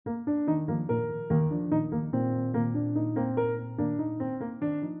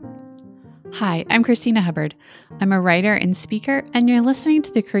Hi, I'm Christina Hubbard. I'm a writer and speaker, and you're listening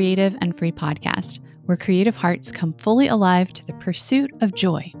to the Creative and Free podcast, where creative hearts come fully alive to the pursuit of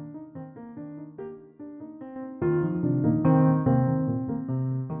joy.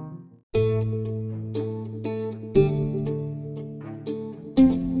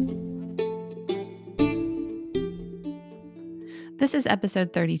 This is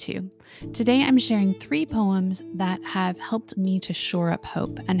episode 32. Today I'm sharing 3 poems that have helped me to shore up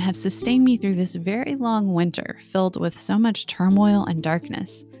hope and have sustained me through this very long winter filled with so much turmoil and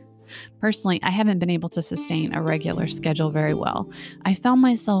darkness. Personally, I haven't been able to sustain a regular schedule very well. I found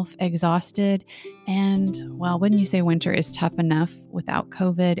myself exhausted, and well, wouldn't you say winter is tough enough without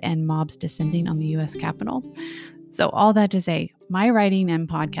COVID and mobs descending on the US Capitol? So, all that to say, my writing and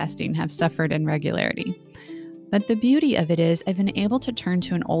podcasting have suffered in regularity. But the beauty of it is, I've been able to turn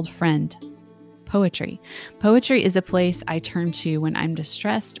to an old friend, poetry. Poetry is a place I turn to when I'm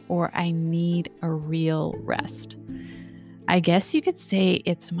distressed or I need a real rest. I guess you could say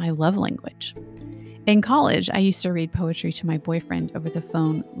it's my love language. In college, I used to read poetry to my boyfriend over the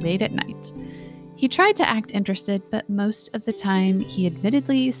phone late at night. He tried to act interested, but most of the time he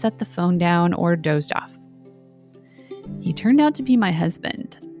admittedly set the phone down or dozed off. He turned out to be my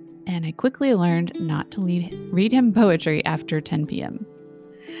husband, and I quickly learned not to read him poetry after 10 p.m.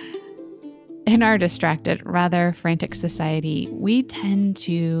 In our distracted, rather frantic society, we tend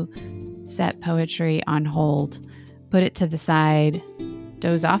to set poetry on hold, put it to the side,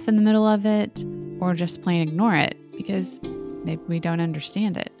 doze off in the middle of it, or just plain ignore it because maybe we don't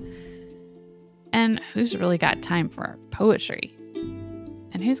understand it. And who's really got time for poetry?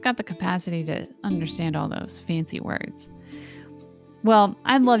 And who's got the capacity to understand all those fancy words? Well,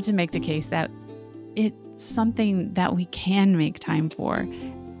 I'd love to make the case that it's something that we can make time for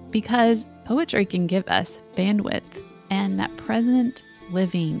because poetry can give us bandwidth and that present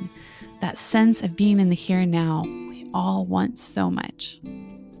living, that sense of being in the here and now we all want so much.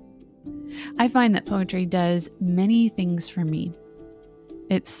 I find that poetry does many things for me.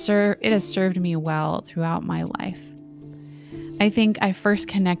 It has served me well throughout my life. I think I first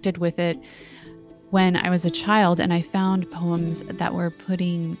connected with it when I was a child and I found poems that were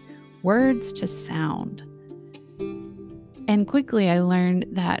putting words to sound. And quickly I learned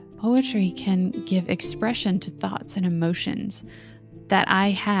that poetry can give expression to thoughts and emotions that I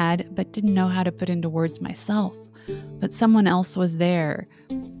had but didn't know how to put into words myself. But someone else was there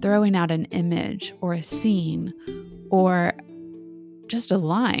throwing out an image or a scene or just a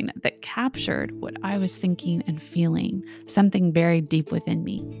line that captured what I was thinking and feeling, something buried deep within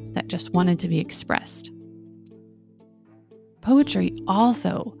me that just wanted to be expressed. Poetry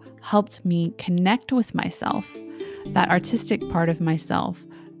also helped me connect with myself, that artistic part of myself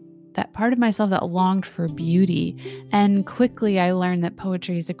that longed for beauty. And quickly I learned that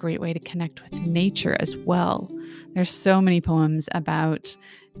poetry is a great way to connect with nature as well. There's so many poems about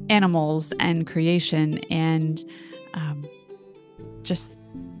animals and creation and just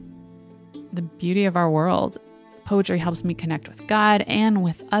the beauty of our world. Poetry helps me connect with God and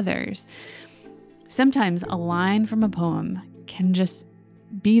with others. Sometimes a line from a poem can just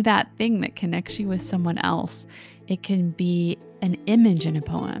be that thing that connects you with someone else. It can be an image in a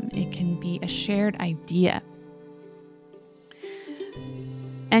poem. It can be a shared idea.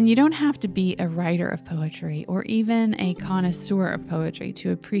 And you don't have to be a writer of poetry or even a connoisseur of poetry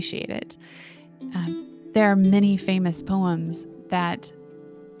to appreciate it. There are many famous poems that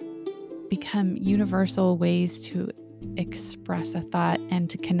become universal ways to express a thought and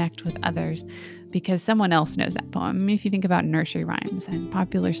to connect with others because someone else knows that poem. I mean, if you think about nursery rhymes and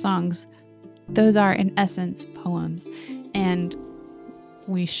popular songs, those are in essence poems, and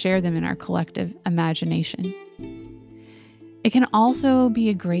we share them in our collective imagination. It can also be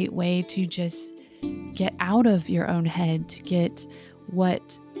a great way to just get out of your own head, to get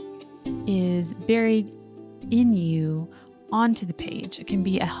what is buried in you onto the page. It can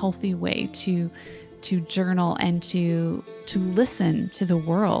be a healthy way to journal and to listen to the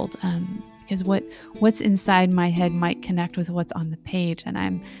world, because what's inside my head might connect with what's on the page,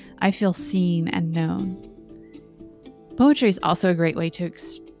 and I feel seen and known. Poetry is also a great way to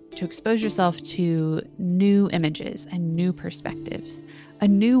expose yourself to new images and new perspectives, a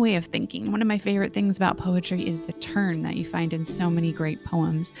new way of thinking. One of my favorite things about poetry is the turn that you find in so many great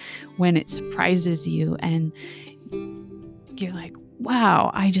poems when it surprises you and you're like,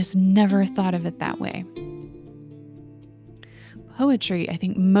 wow, I just never thought of it that way. Poetry, I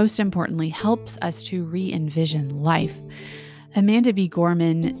think most importantly, helps us to re-envision life. Amanda B.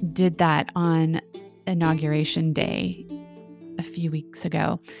 Gorman did that on Inauguration Day a few weeks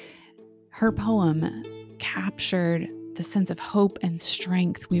ago. Her poem captured the sense of hope and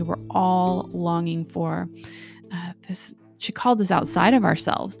strength we were all longing for. She called us outside of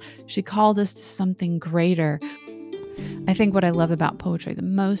ourselves. She called us to something greater. I think what I love about poetry the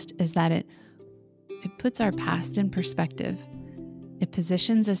most is that it puts our past in perspective. It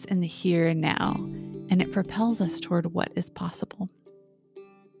positions us in the here and now, and it propels us toward what is possible.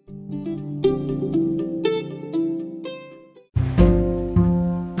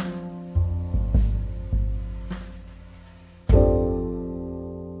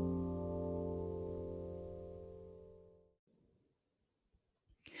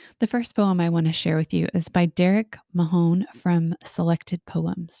 The first poem I want to share with you is by Derek Mahone from Selected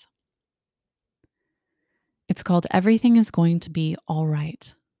Poems. It's called Everything is Going to Be All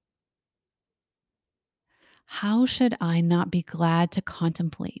Right. How should I not be glad to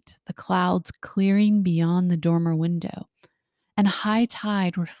contemplate the clouds clearing beyond the dormer window and high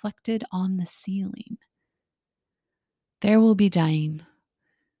tide reflected on the ceiling? There will be dying.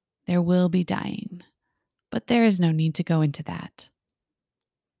 There will be dying. But there is no need to go into that.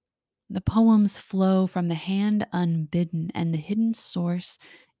 The poems flow from the hand unbidden, and the hidden source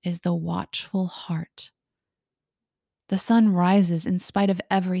is the watchful heart. The sun rises in spite of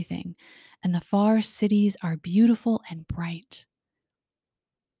everything, and the far cities are beautiful and bright.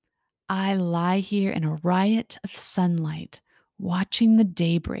 I lie here in a riot of sunlight, watching the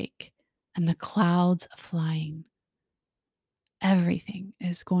daybreak and the clouds flying. Everything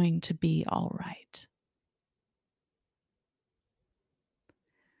is going to be all right.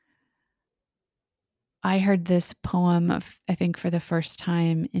 I heard this poem, I think, for the first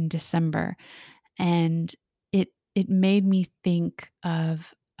time in December, and it made me think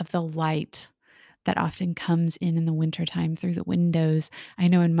of the light that often comes in the wintertime through the windows. I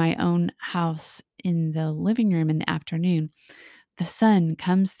know in my own house, in the living room in the afternoon, the sun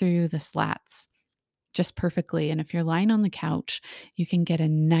comes through the slats just perfectly. And if you're lying on the couch, you can get a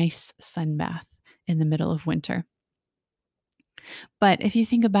nice sun bath in the middle of winter. But if you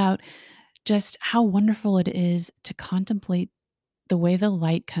think about just how wonderful it is to contemplate the way the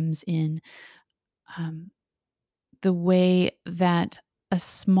light comes in, um, the way that a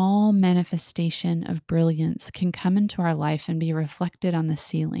small manifestation of brilliance can come into our life and be reflected on the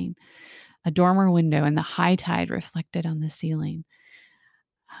ceiling, a dormer window and the high tide reflected on the ceiling.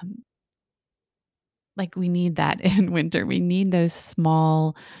 Um, like we need that in winter. We need those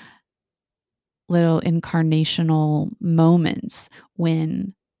small little incarnational moments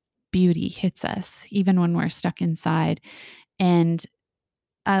when beauty hits us, even when we're stuck inside. And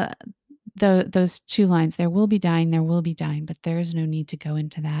uh, those two lines, there will be dying, but there is no need to go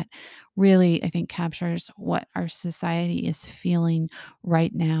into that, really, I think, captures what our society is feeling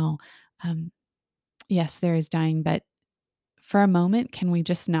right now. Um, yes, there is dying, but for a moment, can we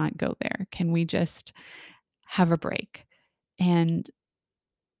just not go there? Can we just have a break? And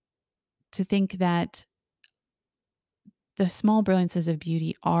to think that the small brilliances of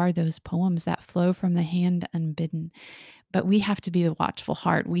beauty are those poems that flow from the hand unbidden. But we have to be the watchful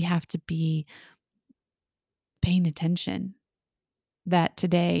heart. We have to be paying attention that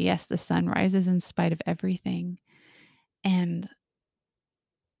today, yes, the sun rises in spite of everything. And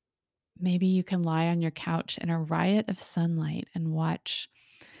maybe you can lie on your couch in a riot of sunlight and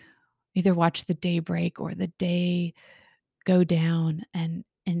either watch the day break or the day go down and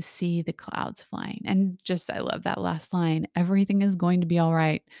see the clouds flying. And just, I love that last line, everything is going to be all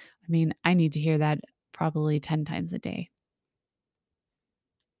right. I mean, I need to hear that probably 10 times a day.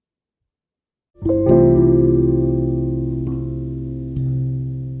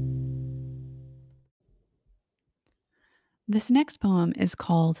 This next poem is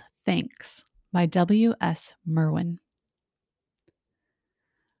called Thanks by W.S. Merwin.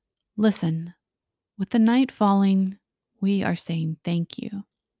 Listen, with the night falling, we are saying thank you.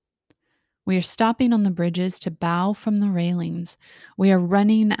 We are stopping on the bridges to bow from the railings. We are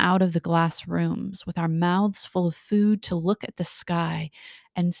running out of the glass rooms with our mouths full of food to look at the sky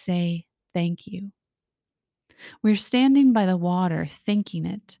and say thank you. We're standing by the water, thinking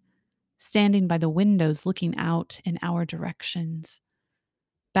it, standing by the windows, looking out in our directions.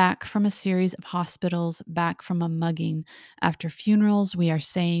 Back from a series of hospitals, back from a mugging. After funerals, we are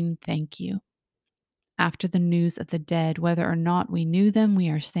saying thank you. After the news of the dead, whether or not we knew them, we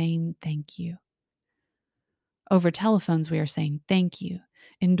are saying thank you. Over telephones, we are saying thank you.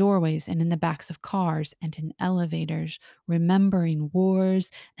 In doorways and in the backs of cars and in elevators, remembering wars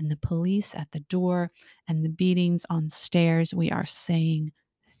and the police at the door and the beatings on stairs, we are saying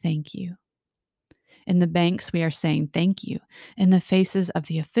thank you. In the banks, we are saying thank you. In the faces of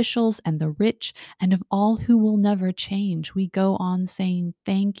the officials and the rich and of all who will never change, we go on saying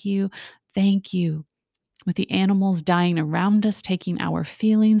thank you, thank you. With the animals dying around us, taking our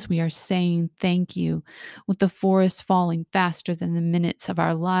feelings, we are saying thank you. With the forest falling faster than the minutes of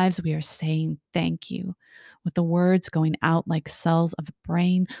our lives, we are saying thank you. With the words going out like cells of a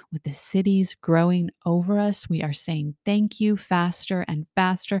brain, with the cities growing over us, we are saying thank you faster and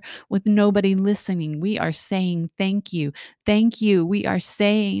faster. With nobody listening, we are saying thank you. Thank you, we are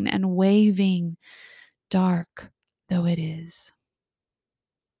saying and waving, dark though it is.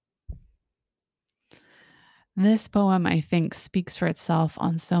 This poem, I think, speaks for itself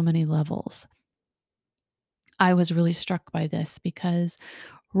on so many levels. I was really struck by this because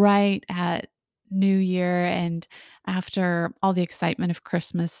right at New Year and after all the excitement of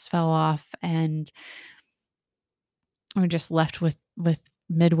Christmas fell off and we're just left with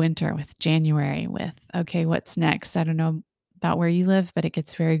midwinter, with January, with okay, what's next? I don't know about where you live, but it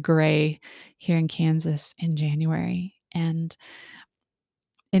gets very gray here in Kansas in January. And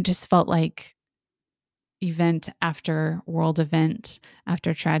it just felt like event after world event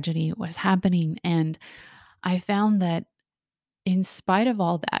after tragedy was happening. And I found that in spite of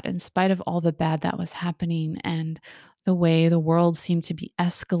all that, in spite of all the bad that was happening and the way the world seemed to be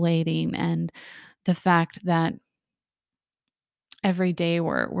escalating and the fact that every day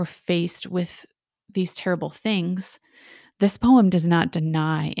we're faced with these terrible things, this poem does not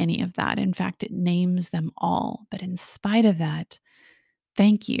deny any of that. In fact, it names them all. But in spite of that,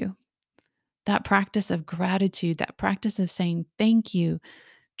 thank you. That practice of gratitude, that practice of saying thank you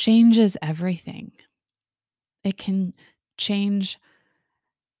changes everything. It can change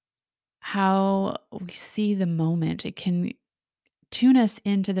how we see the moment. It can tune us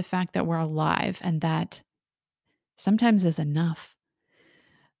into the fact that we're alive and that sometimes is enough.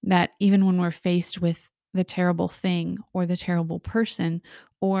 That even when we're faced with the terrible thing or the terrible person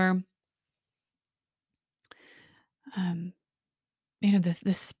or um,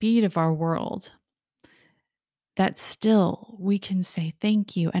 the speed of our world, that still we can say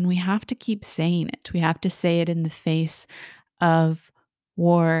thank you. And we have to keep saying it. We have to say it in the face of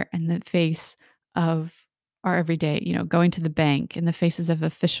war, in the face of our everyday, going to the bank, in the faces of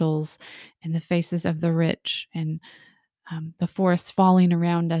officials, in the faces of the rich, and the forests falling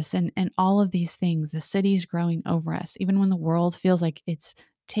around us, and all of these things, the cities growing over us, even when the world feels like it's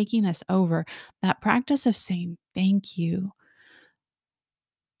taking us over, that practice of saying thank you,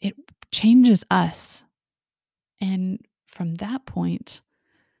 it changes us. And from that point,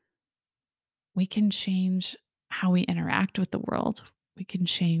 we can change how we interact with the world. We can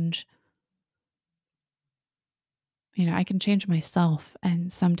change, I can change myself,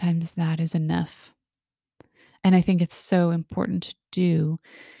 and sometimes that is enough. And I think it's so important to do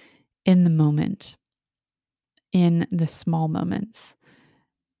in the moment, in the small moments,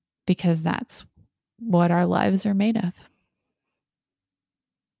 because that's what our lives are made of.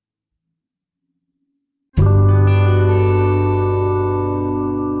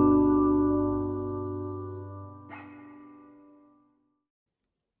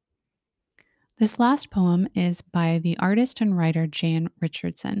 This last poem is by the artist and writer Jan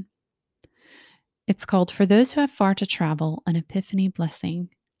Richardson. It's called For Those Who Have Far to Travel, an Epiphany Blessing.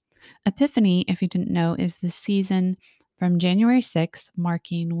 Epiphany, if you didn't know, is the season from January 6th,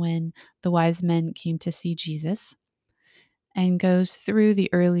 marking when the wise men came to see Jesus, and goes through the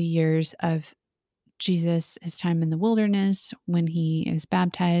early years of Jesus, his time in the wilderness, when he is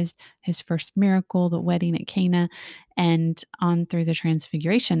baptized, his first miracle, the wedding at Cana, and on through the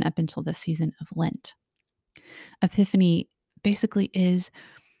transfiguration up until the season of Lent. Epiphany basically is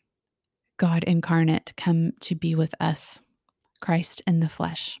God incarnate come to be with us, Christ in the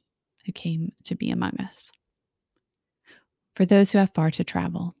flesh, who came to be among us. For those who have far to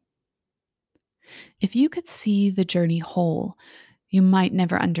travel. If you could see the journey whole, you might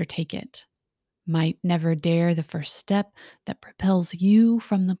never undertake it, might never dare the first step that propels you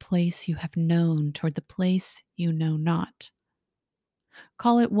from the place you have known toward the place you know not.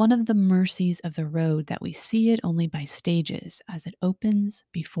 Call it one of the mercies of the road that we see it only by stages as it opens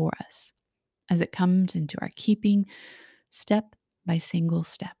before us, as it comes into our keeping, step by single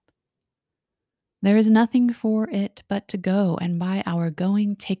step. There is nothing for it but to go, and by our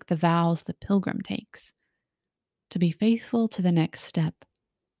going take the vows the pilgrim takes, to be faithful to the next step,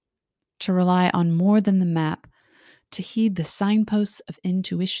 to rely on more than the map, to heed the signposts of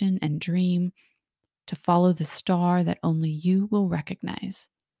intuition and dream, to follow the star that only you will recognize,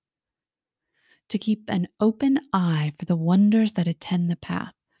 to keep an open eye for the wonders that attend the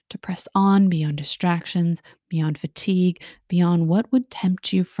path, to press on beyond distractions, beyond fatigue, beyond what would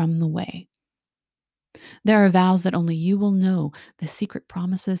tempt you from the way. There are vows that only you will know, the secret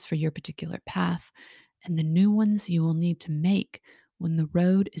promises for your particular path, and the new ones you will need to make when the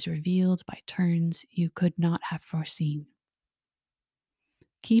road is revealed by turns you could not have foreseen.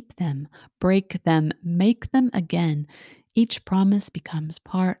 Keep them, break them, make them again. Each promise becomes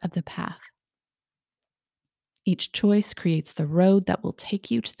part of the path. Each choice creates the road that will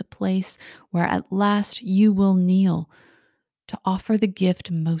take you to the place where at last you will kneel to offer the gift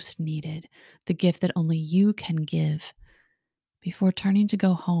most needed, the gift that only you can give, before turning to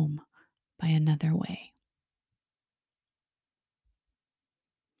go home by another way.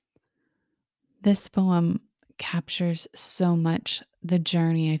 This poem captures so much the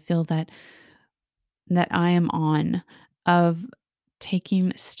journey I feel that I am on, of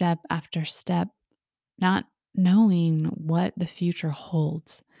taking step after step, not knowing what the future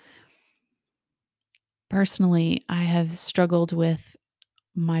holds. Personally, I have struggled with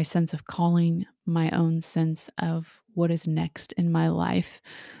my sense of calling, my own sense of what is next in my life,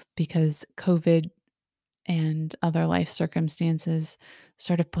 because COVID and other life circumstances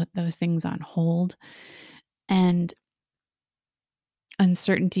sort of put those things on hold. And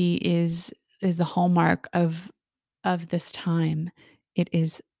uncertainty is the hallmark of this time. It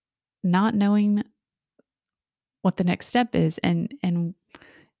is not knowing what the next step is, and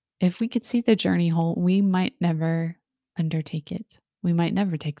if we could see the journey whole, we might never undertake it. We might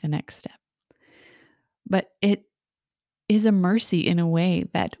never take the next step. But it is a mercy in a way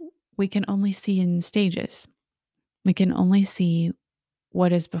that we can only see in stages. We can only see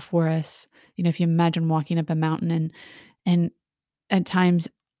what is before us. If you imagine walking up a mountain, and at times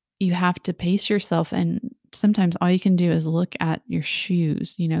you have to pace yourself, and sometimes all you can do is look at your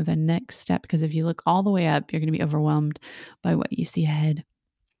shoes, the next step, because if you look all the way up, you're going to be overwhelmed by what you see ahead.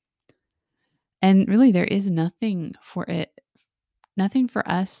 And really there is nothing for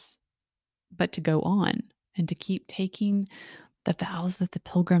us but to go on and to keep taking the vows that the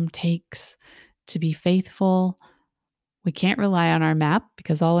pilgrim takes, to be faithful. We can't rely on our map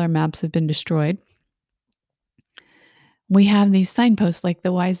because all our maps have been destroyed. We have these signposts like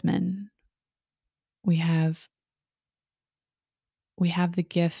the wise men. We have the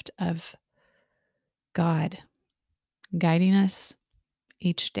gift of God guiding us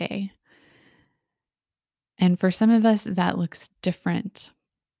each day. And for some of us, that looks different.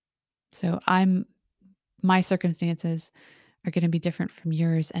 So my circumstances are going to be different from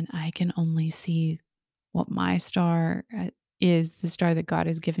yours, and I can only see what my star is, the star that God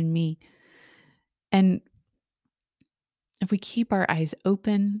has given me. And if we keep our eyes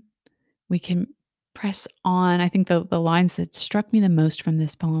open, we can press on. I think the lines that struck me the most from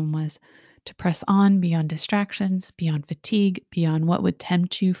this poem was to press on beyond distractions, beyond fatigue, beyond what would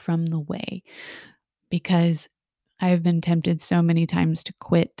tempt you from the way. Because I have been tempted so many times to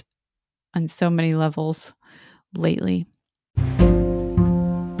quit on so many levels lately.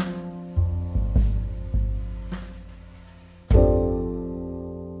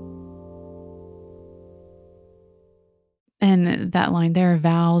 And that line, there are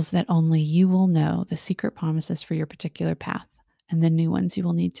vows that only you will know, the secret promises for your particular path, and the new ones you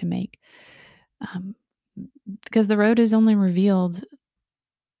will need to make. Um, because the road is only revealed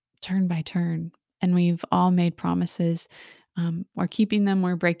turn by turn, and we've all made promises. We're keeping them,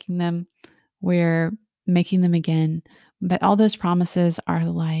 we're breaking them, we're making them again. But all those promises are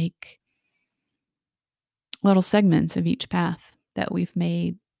like little segments of each path that we've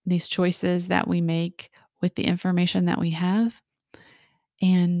made, these choices that we make with the information that we have.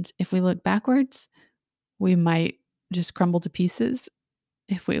 And if we look backwards, we might just crumble to pieces.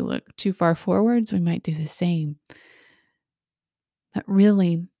 If we look too far forwards, we might do the same. But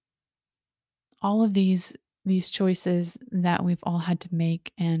really, all of these choices that we've all had to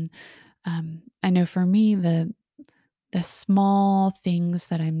make, and I know for me, the small things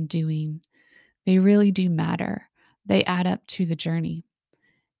that I'm doing, they really do matter. They add up to the journey.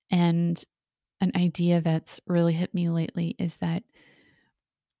 And an idea that's really hit me lately is that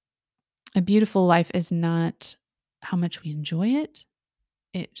a beautiful life is not how much we enjoy it.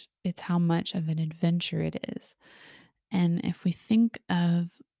 It's how much of an adventure it is. And if I think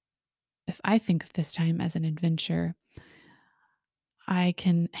of this time as an adventure, I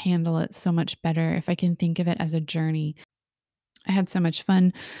can handle it so much better if I can think of it as a journey. I had so much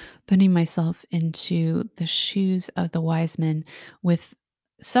fun putting myself into the shoes of the wise men with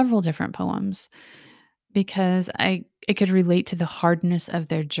several different poems, because I could relate to the hardness of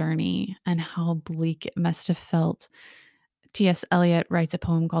their journey and how bleak it must have felt. T.S. Eliot writes a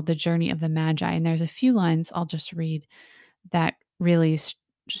poem called The Journey of the Magi, and there's a few lines I'll just read that really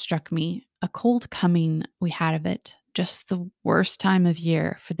struck me. A cold coming we had of it, just the worst time of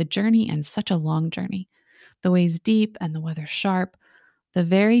year for the journey, and such a long journey. The ways deep and the weather sharp, the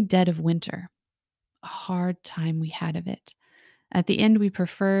very dead of winter. A hard time we had of it, At the end, we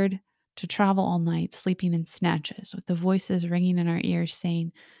preferred to travel all night, sleeping in snatches, with the voices ringing in our ears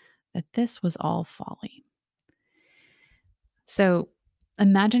saying that this was all folly. So,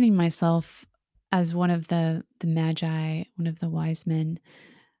 imagining myself as one of the magi, one of the wise men,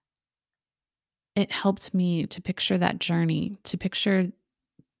 it helped me to picture that journey, to picture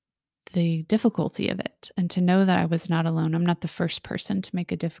the difficulty of it, and to know that I was not alone. I'm not the first person to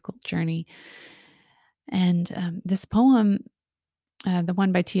make a difficult journey. And this poem, the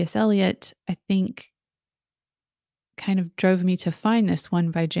one by T.S. Eliot, I think kind of drove me to find this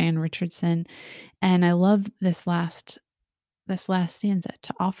one by Jan Richardson. And I love this last stanza: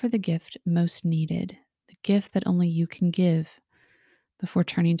 to offer the gift most needed, the gift that only you can give before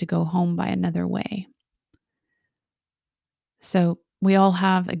turning to go home by another way. So we all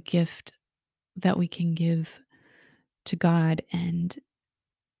have a gift that we can give to God. And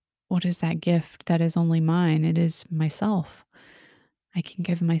what is that gift that is only mine? It is myself. I can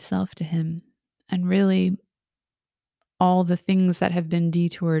give myself to Him. And really, all the things that have been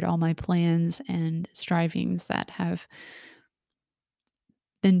detoured, all my plans and strivings that have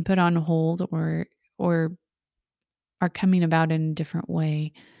been put on hold or are coming about in a different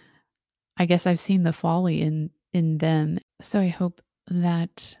way, I guess I've seen the folly in them. So I hope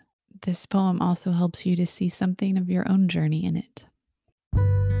that this poem also helps you to see something of your own journey in it.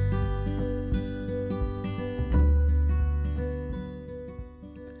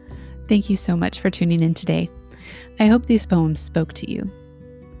 Thank you so much for tuning in today. I hope these poems spoke to you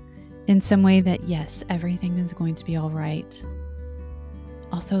in some way that, yes, everything is going to be all right.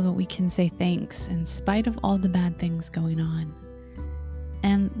 Also, that we can say thanks in spite of all the bad things going on.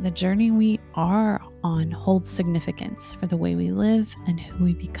 And the journey we are on holds significance for the way we live and who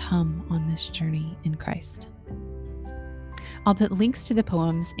we become on this journey in Christ. I'll put links to the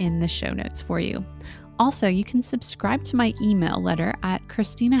poems in the show notes for you. Also, you can subscribe to my email letter at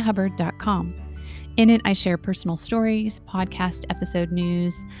ChristinaHubbard.com. In it, I share personal stories, podcast episode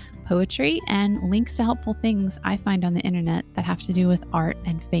news, poetry, and links to helpful things I find on the internet that have to do with art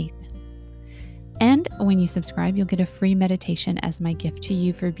and faith. And when you subscribe, you'll get a free meditation as my gift to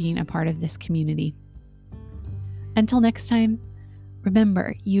you for being a part of this community. Until next time,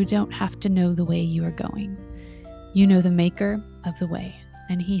 remember, you don't have to know the way you are going. You know the maker of the way,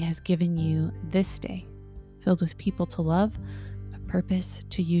 and He has given you this day filled with people to love, a purpose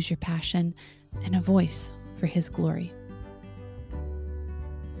to use your passion, and a voice for His glory.